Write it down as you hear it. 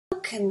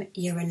Welcome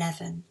Year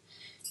 11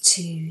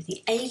 to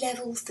the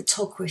A-Level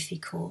Photography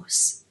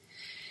course.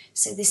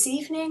 So this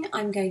evening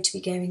I'm going to be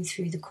going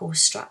through the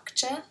course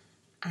structure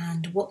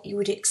and what you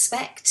would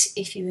expect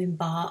if you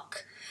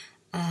embark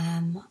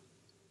on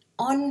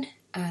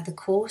the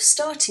course,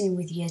 starting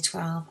with Year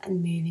 12 and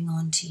moving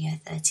on to Year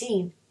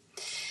 13.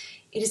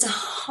 It is a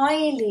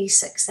highly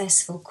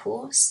successful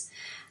course.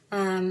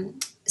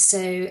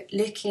 So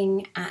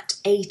looking at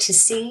A to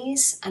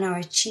C's and our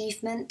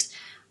achievement,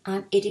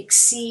 it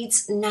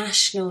exceeds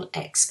national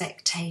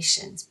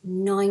expectations.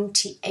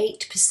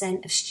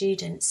 98% of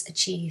students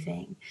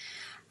achieving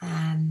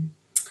an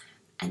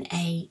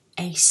A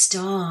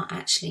star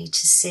actually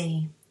to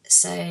C.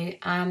 So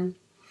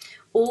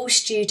all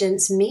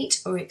students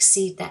meet or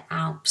exceed their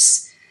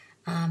ALPS,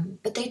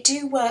 but they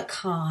do work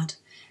hard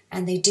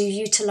and they do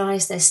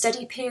utilise their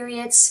study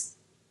periods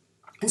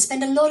and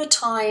spend a lot of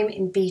time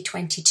in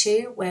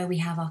B22, where we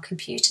have our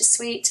computer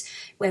suite,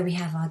 where we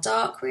have our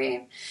dark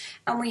room,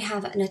 and we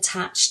have an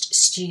attached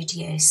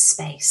studio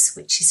space,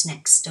 which is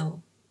next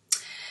door.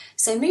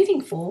 So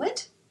moving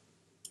forward,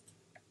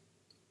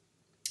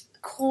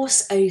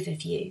 course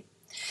overview.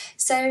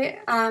 So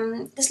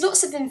there's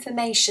lots of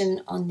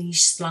information on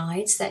these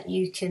slides that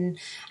you can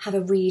have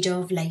a read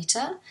of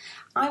later.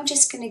 I'm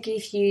just going to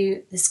give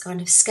you this kind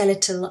of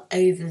skeletal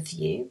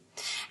overview.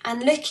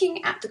 And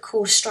looking at the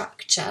course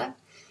structure,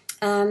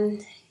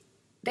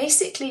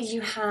 basically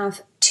you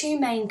have two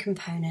main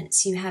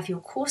components. You have your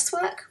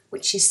coursework,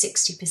 which is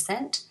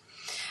 60%,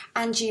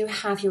 and you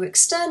have your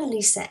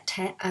externally set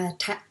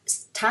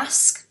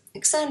task,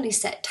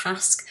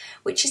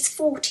 which is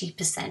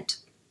 40%.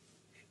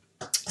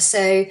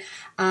 So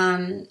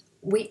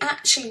we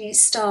actually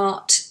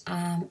start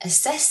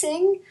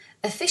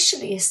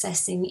officially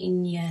assessing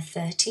in Year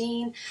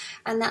 13,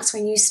 and that's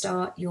when you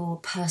start your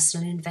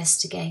personal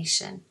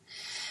investigation.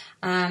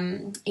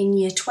 In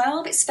Year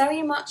 12, it's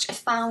very much a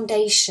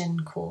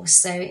foundation course.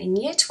 So in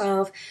Year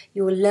 12,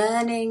 you're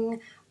learning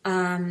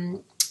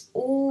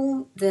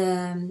all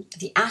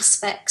the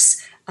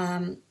aspects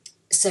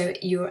so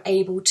you're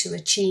able to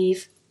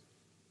achieve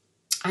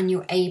and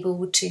you're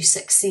able to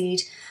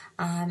succeed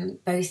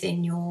both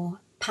in your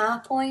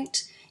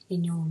PowerPoint,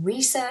 in your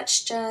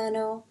research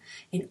journal,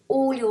 in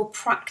all your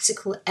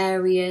practical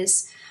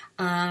areas.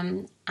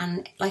 And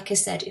like I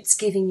said, it's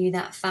giving you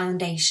that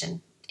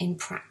foundation in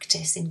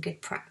practice, in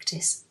good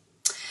practice.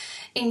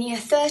 In Year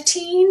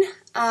 13,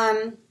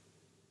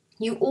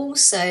 you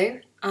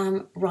also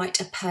write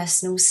a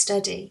personal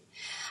study,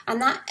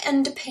 and that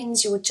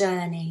underpins your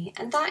journey,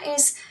 and that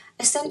is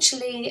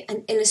essentially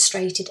an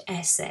illustrated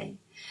essay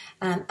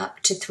up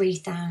to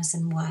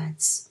 3,000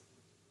 words.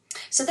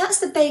 So that's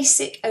the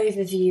basic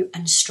overview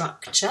and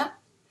structure.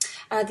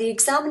 The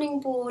examining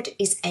board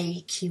is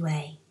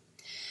AQA.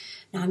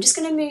 Now I'm just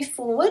going to move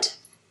forward.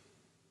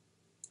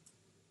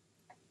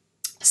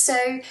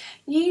 So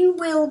you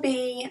will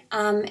be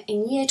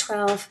in Year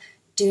 12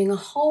 doing a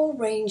whole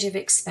range of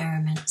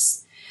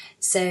experiments.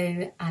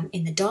 So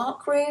in the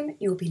dark room,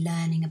 you'll be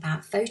learning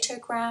about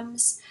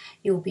photograms.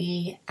 You'll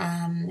be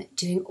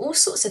doing all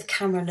sorts of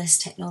cameraless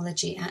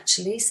technology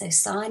actually. So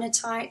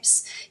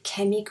cyanotypes,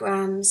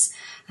 chemigrams,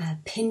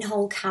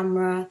 pinhole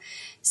camera.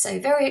 So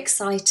very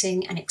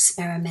exciting and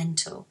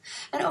experimental.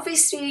 And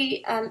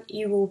obviously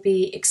you will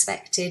be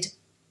expected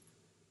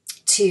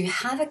to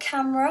have a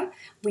camera.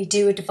 We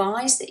do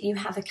advise that you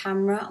have a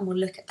camera, and we'll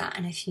look at that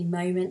in a few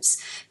moments,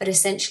 but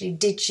essentially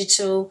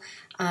digital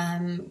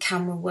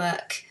camera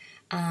work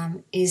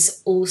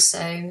is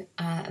also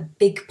a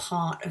big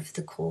part of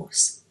the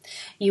course.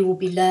 You will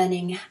be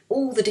learning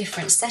all the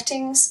different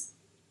settings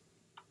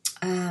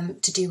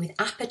to do with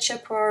aperture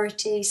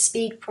priority,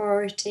 speed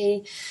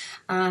priority,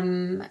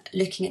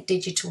 looking at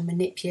digital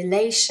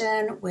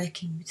manipulation,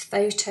 working with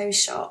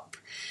Photoshop.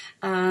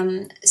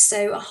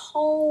 So a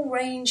whole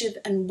range of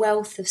and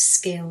wealth of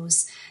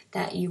skills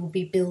that you will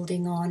be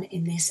building on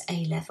in this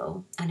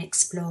A-level and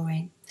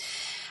exploring.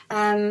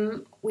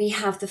 We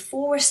have the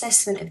 4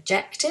 assessment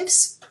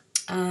objectives.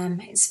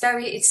 It's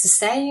the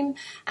same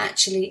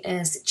actually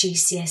as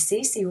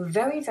GCSE, so you're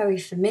very, very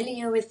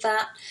familiar with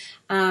that,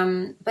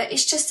 but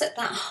it's just at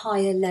that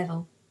higher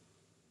level.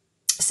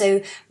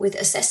 So with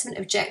assessment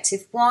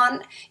objective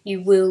 1,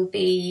 you will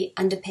be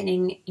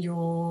underpinning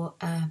your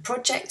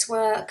project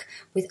work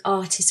with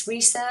artist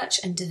research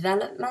and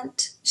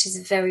development, which is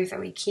very,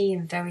 very key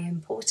and very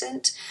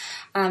important.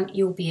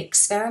 You'll be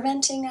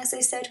experimenting, as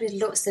I said, with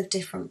lots of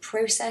different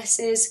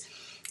processes.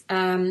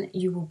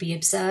 You will be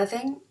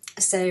observing.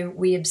 So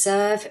we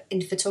observe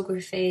in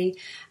photography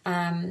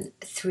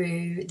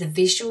through the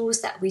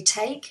visuals that we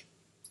take,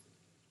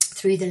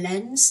 through the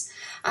lens,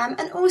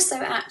 and also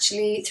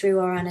actually through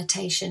our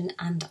annotation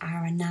and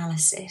our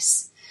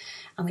analysis.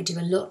 And we do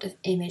a lot of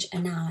image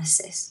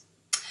analysis.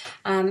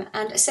 And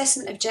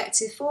assessment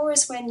objective 4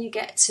 is when you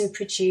get to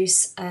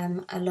produce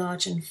a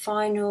large and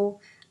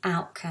final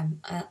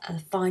outcome, a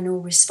final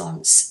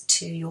response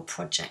to your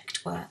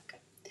project work.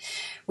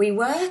 We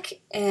work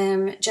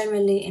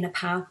generally in a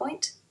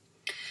PowerPoint.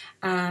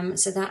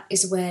 So that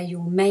is where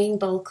your main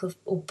bulk of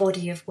or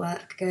body of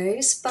work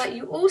goes. But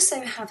you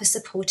also have a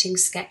supporting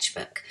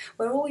sketchbook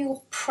where all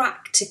your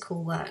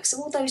practical work, so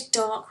all those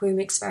darkroom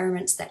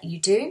experiments that you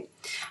do,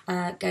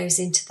 goes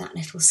into that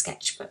little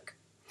sketchbook.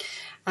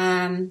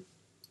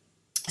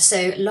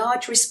 So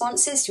large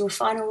responses, your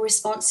final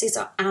responses,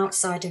 are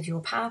outside of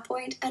your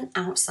PowerPoint and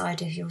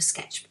outside of your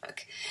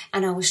sketchbook.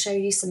 And I will show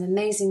you some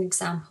amazing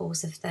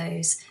examples of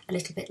those a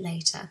little bit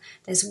later.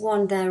 There's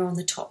one there on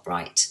the top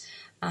right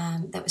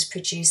that was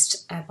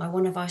produced by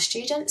one of our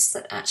students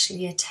that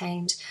actually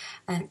attained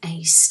an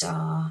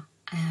A-star,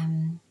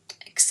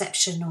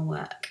 exceptional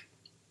work.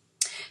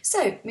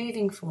 So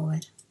moving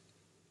forward.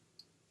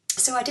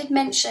 So I did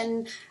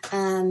mention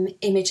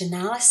image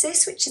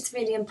analysis, which is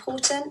really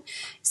important.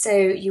 So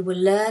you will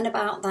learn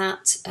about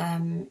that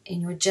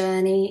in your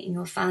journey, in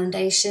your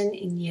foundation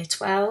in Year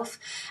 12.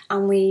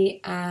 And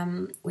we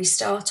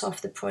start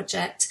off the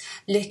project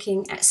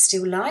looking at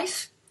still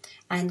life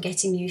and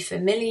getting you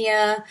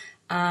familiar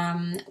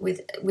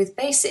with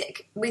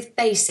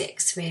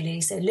basics really.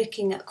 So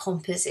looking at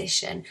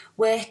composition,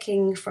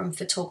 working from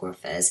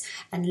photographers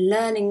and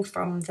learning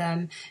from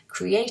them,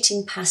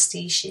 creating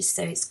pastiches,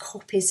 so it's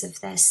copies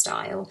of their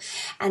style,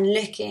 and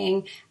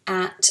looking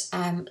at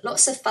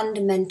lots of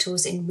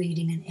fundamentals in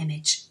reading an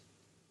image.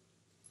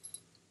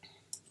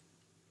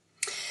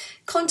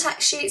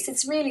 Contact sheets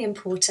is really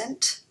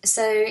important.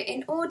 So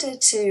in order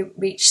to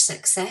reach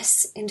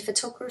success in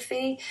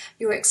photography,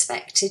 you're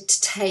expected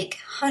to take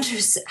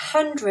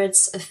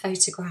hundreds of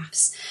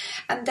photographs,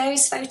 and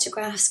those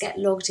photographs get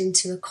logged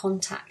into a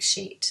contact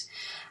sheet.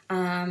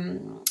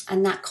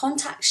 And that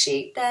contact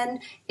sheet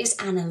then is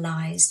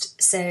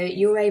analysed. So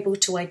you're able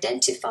to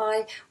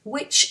identify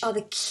which are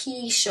the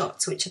key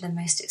shots, which are the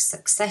most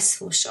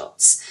successful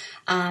shots.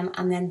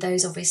 And then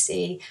those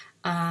obviously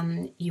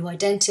you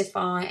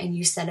identify and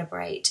you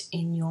celebrate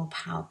in your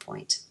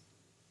PowerPoint.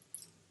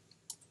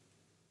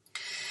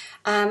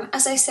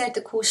 As I said,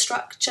 the course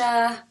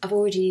structure, I've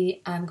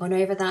already gone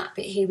over that,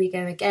 but here we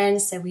go again.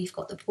 So we've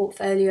got the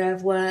portfolio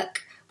of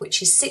work,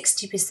 which is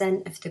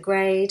 60% of the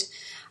grade.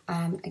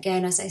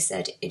 Again, as I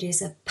said, it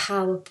is a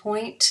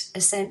PowerPoint,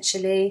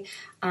 essentially,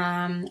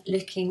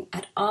 looking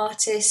at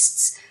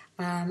artists,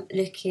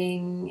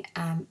 looking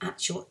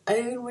at your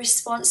own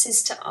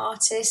responses to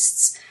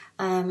artists,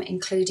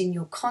 including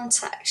your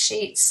contact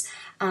sheets,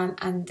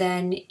 and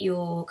then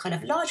your kind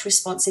of large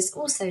responses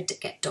also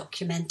get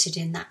documented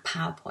in that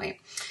PowerPoint.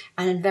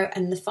 And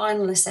the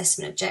final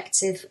assessment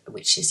objective,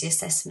 which is the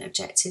assessment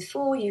objective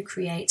 4, you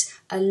create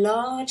a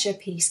larger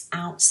piece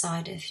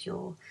outside of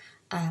your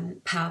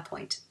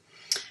PowerPoint.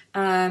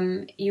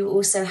 You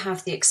also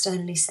have the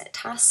externally set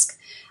task,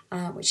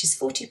 which is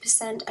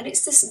 40%, and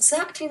it's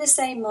exactly the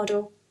same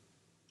model.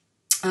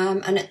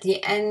 And at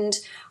the end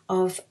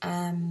of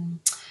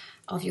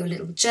your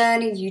little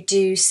journey, you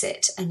do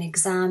sit an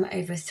exam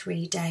over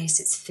 3 days.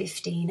 It's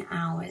 15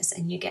 hours,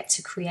 and you get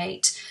to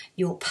create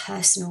your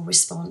personal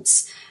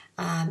response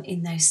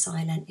in those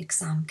silent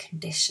exam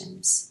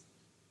conditions.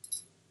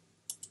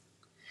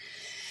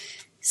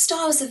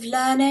 Styles of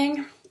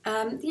learning.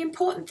 The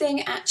important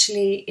thing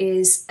actually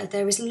is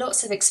there is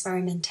lots of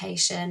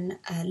experimentation,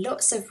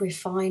 lots of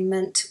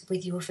refinement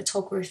with your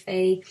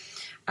photography.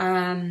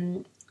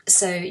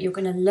 So you're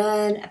going to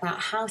learn about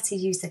how to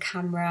use the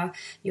camera.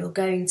 You're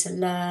going to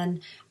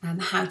learn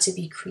how to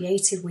be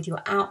creative with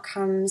your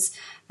outcomes.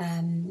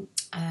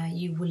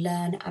 You will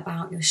learn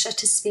about your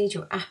shutter speed,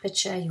 your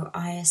aperture, your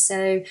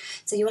ISO.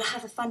 So you will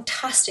have a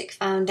fantastic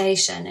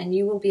foundation, and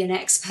you will be an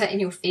expert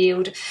in your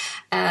field,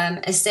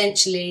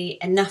 essentially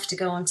enough to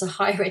go on to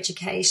higher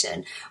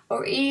education,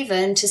 or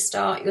even to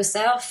start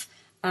yourself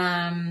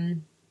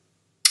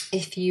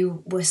if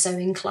you were so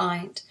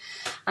inclined.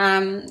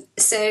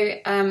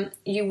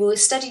 You will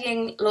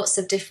studying lots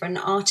of different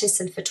artists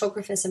and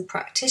photographers and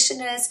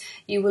practitioners.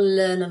 You will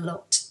learn a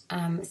lot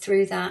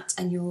through that,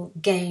 and you'll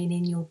gain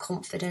in your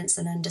confidence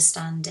and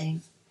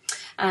understanding.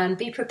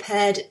 Be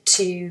prepared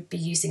to be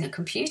using a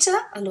computer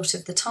a lot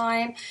of the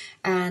time,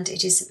 and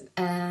it is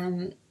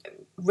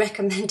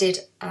recommended,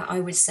 I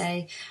would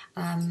say,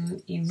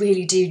 you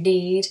really do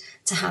need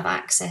to have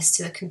access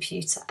to a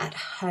computer at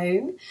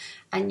home,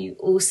 and you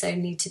also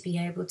need to be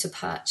able to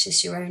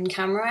purchase your own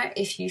camera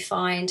if you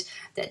find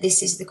that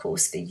this is the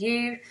course for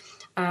you.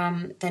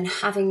 Then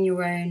having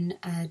your own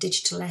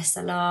digital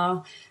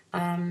SLR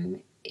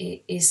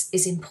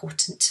is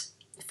important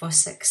for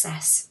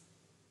success.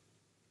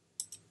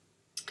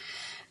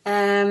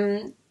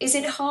 Is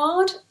it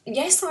hard?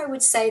 Yes, I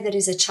would say that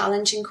is a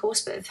challenging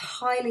course, but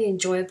highly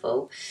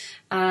enjoyable.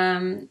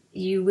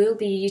 You will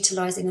be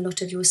utilising a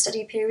lot of your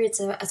study periods,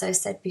 as I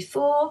said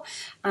before,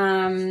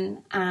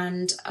 and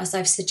as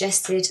I've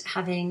suggested,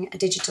 having a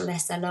digital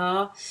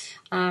SLR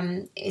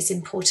is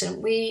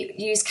important. We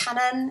use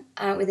Canon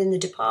within the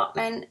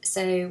department,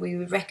 so we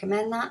would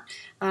recommend that,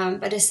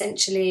 but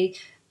essentially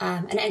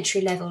an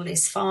entry level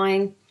is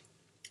fine.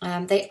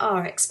 They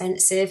are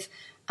expensive,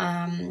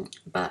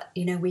 but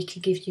you know, we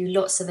can give you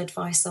lots of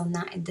advice on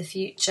that in the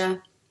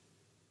future.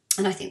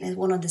 And I think there's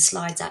one of the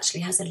slides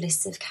actually has a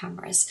list of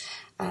cameras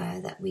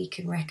that we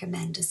can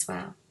recommend as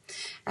well.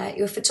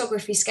 Your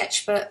photography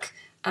sketchbook,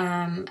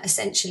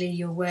 essentially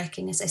you're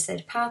working, as I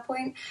said,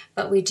 PowerPoint,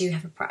 but we do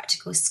have a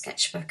practical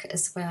sketchbook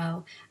as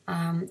well.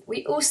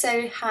 We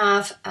also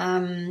have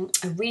a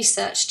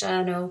research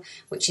journal,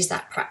 which is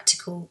that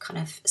practical kind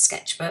of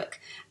sketchbook,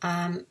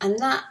 and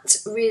that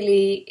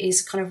really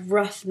is kind of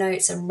rough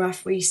notes and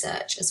rough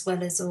research, as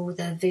well as all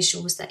the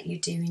visuals that you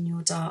do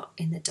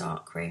in the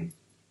dark room.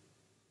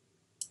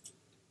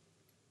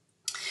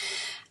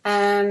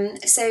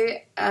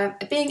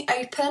 Being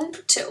open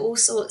to all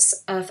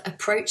sorts of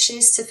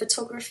approaches to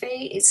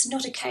photography, it's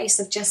not a case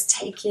of just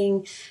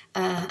taking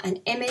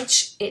an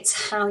image,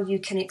 it's how you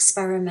can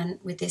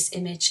experiment with this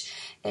image.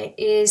 It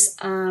is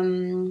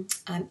an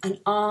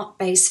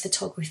art-based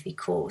photography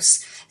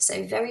course,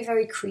 so very,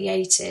 very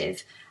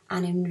creative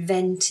and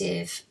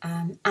inventive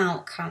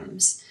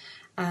outcomes.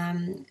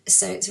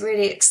 So it's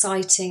really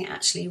exciting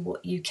actually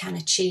what you can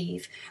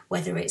achieve,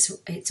 whether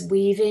it's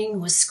weaving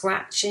or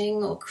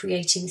scratching or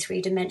creating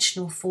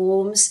three-dimensional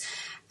forms.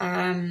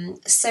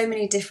 So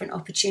many different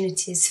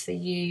opportunities for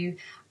you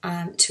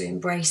to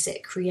embrace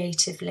it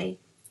creatively.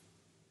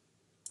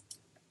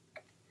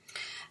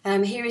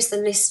 Here is the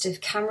list of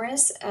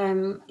cameras,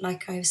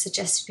 like I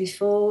suggested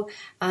before,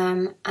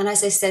 and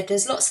as I said,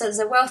 there's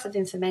a wealth of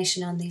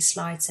information on these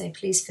slides, so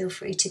please feel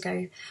free to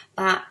go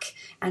back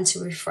and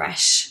to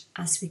refresh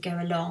as we go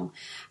along.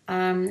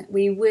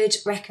 We would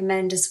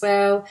recommend as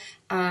well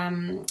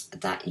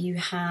that you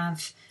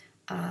have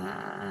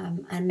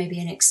and maybe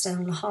an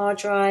external hard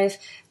drive.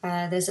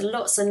 There's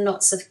lots and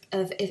lots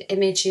of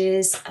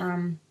images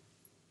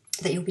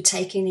that you'll be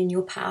taking in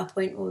your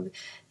PowerPoint will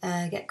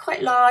get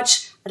quite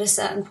large at a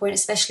certain point,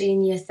 especially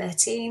in year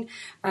 13.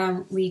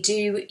 We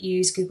do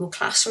use Google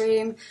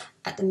Classroom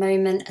at the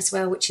moment as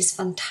well, which is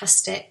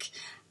fantastic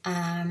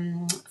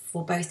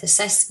for both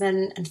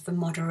assessment and for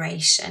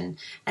moderation,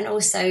 and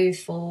also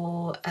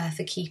for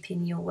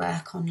keeping your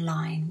work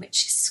online,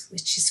 which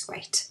is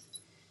great.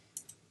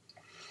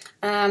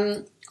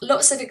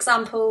 Lots of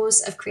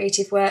examples of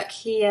creative work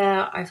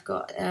here. I've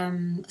got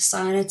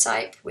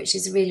cyanotype, which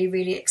is really,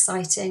 really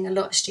exciting. A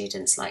lot of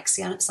students like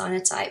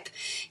cyanotype.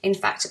 In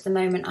fact, at the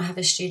moment, I have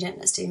a student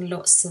that's doing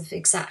lots of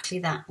exactly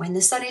that. When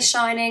the sun is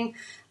shining,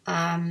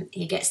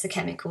 he gets the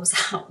chemicals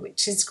out,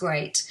 which is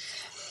great.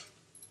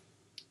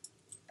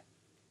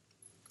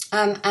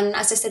 And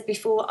as I said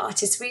before,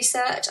 artist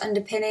research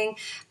underpinning.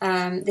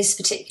 This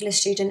particular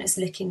student is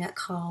looking at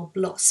Karl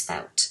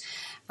Blossfeldt.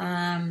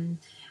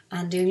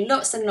 And doing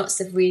lots and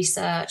lots of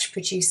research,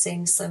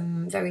 producing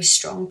some very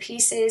strong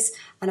pieces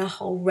and a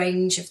whole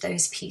range of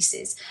those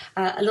pieces.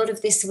 A lot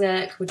of this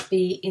work would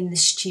be in the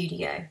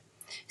studio.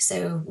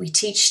 So we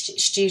teach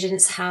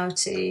students how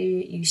to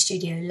use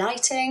studio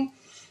lighting,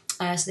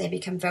 so they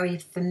become very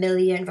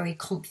familiar and very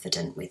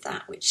confident with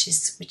that, which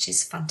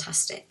is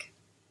fantastic.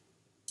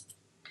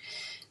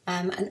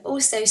 And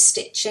also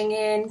stitching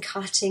in,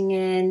 cutting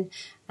in,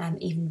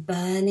 even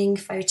burning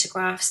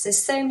photographs.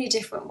 There's so many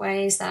different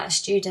ways that a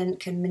student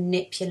can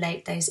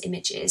manipulate those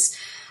images.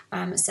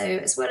 So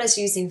as well as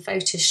using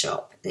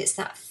Photoshop, it's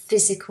that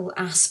physical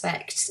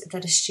aspect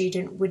that a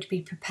student would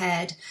be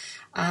prepared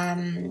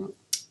to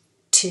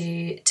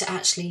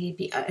actually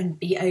be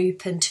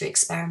open to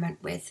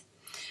experiment with.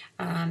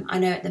 I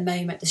know at the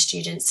moment the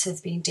students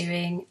have been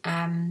doing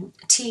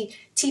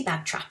tea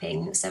bag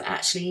trapping, so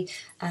actually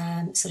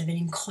sort of an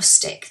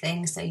encaustic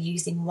thing, so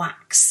using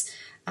wax,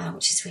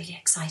 which is really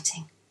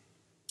exciting.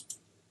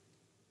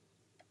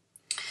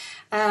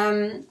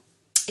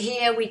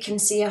 Here we can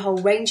see a whole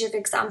range of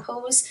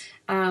examples,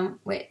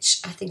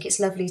 which I think it's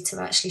lovely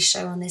to actually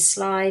show on this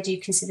slide. You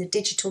can see the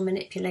digital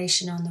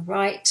manipulation on the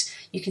right.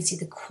 You can see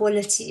the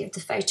quality of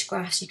the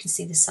photographs. You can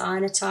see the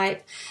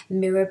cyanotype,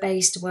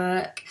 mirror-based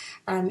work.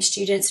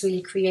 Students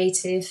really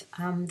creative,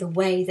 the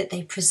way that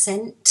they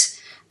present.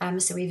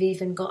 So we've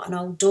even got an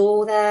old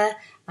door there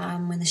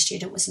when the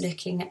student was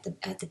looking at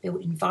the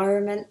built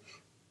environment.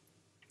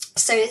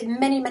 So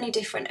many, many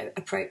different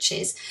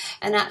approaches,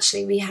 and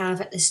actually we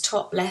have at this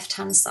top left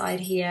hand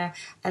side here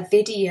a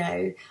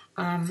video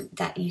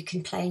that you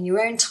can play in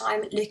your own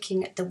time,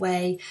 looking at the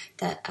way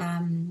that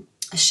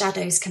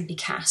shadows can be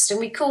cast.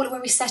 And we call it,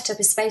 when we set up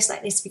a space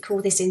like this, we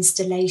call this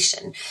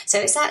installation. So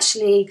it's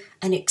actually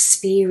an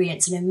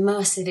experience, an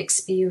immersive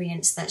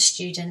experience that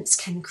students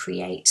can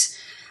create,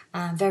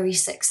 very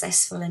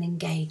successful and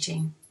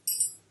engaging.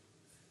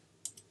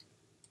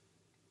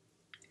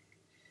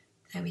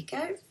 There we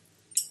go.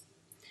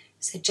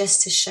 So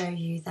just to show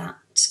you that,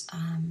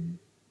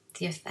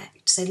 the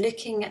effect. So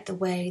looking at the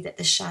way that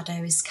the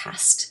shadow is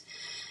cast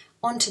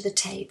onto the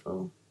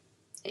table,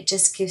 it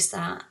just gives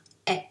that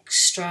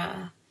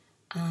extra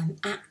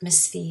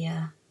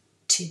atmosphere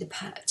to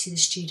the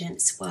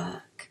student's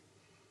work.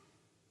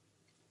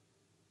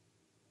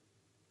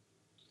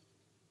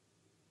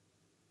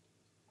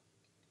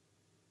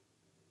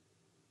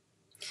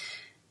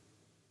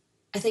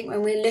 I think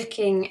when we're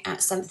looking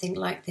at something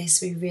like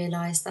this, we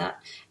realise that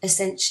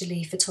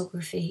essentially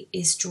photography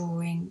is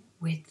drawing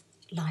with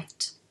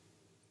light.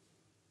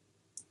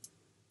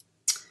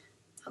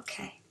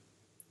 Okay.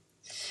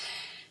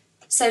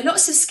 So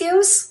lots of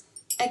skills.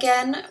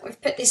 Again,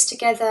 we've put this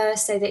together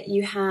so that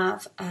you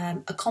have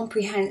a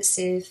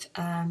comprehensive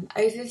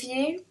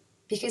overview,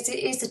 because it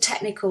is a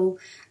technical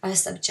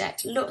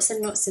subject. Lots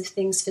and lots of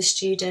things for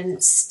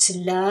students to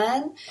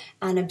learn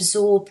and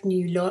absorb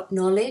new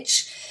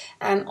knowledge.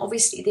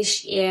 Obviously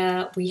this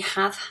year we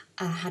have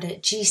had a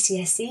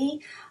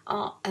GCSE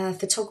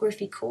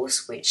photography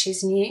course, which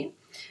is new.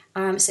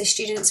 So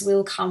students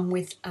will come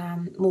with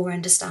more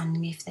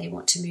understanding if they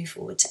want to move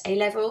forward to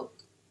A-level.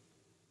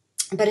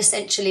 But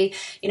essentially,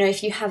 you know,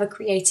 if you have a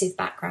creative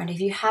background, if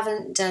you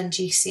haven't done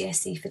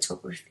GCSE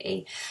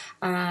photography,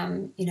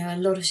 you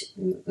know,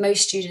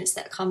 most students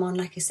that come on,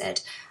 like I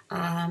said,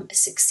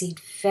 succeed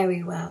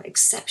very well,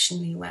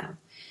 exceptionally well.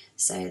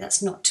 So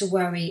that's not to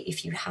worry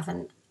if you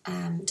haven't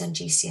done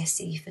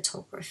GCSE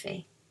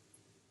photography.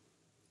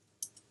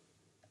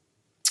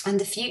 And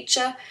the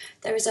future,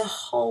 there is a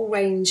whole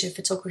range of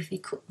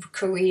photography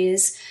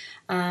careers.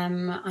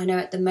 I know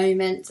at the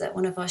moment that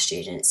one of our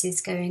students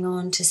is going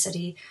on to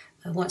study,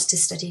 wants to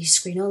study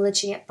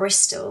screenology at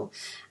Bristol.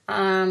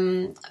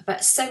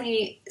 But so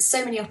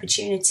many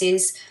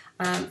opportunities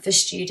for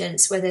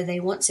students, whether they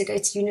want to go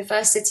to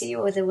university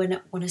or they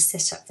want to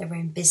set up their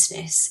own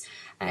business.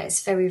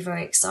 It's very,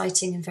 very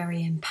exciting and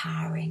very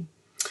empowering.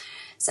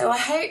 So I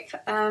hope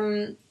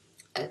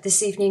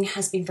this evening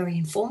has been very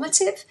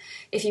informative.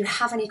 If you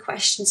have any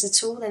questions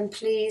at all, then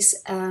please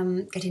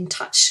get in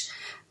touch.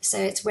 So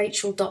it's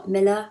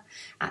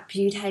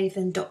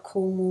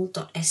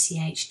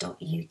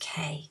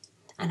rachel.miller@budehaven.cornwall.sch.uk,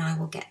 and I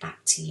will get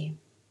back to you.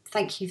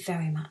 Thank you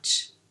very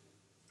much.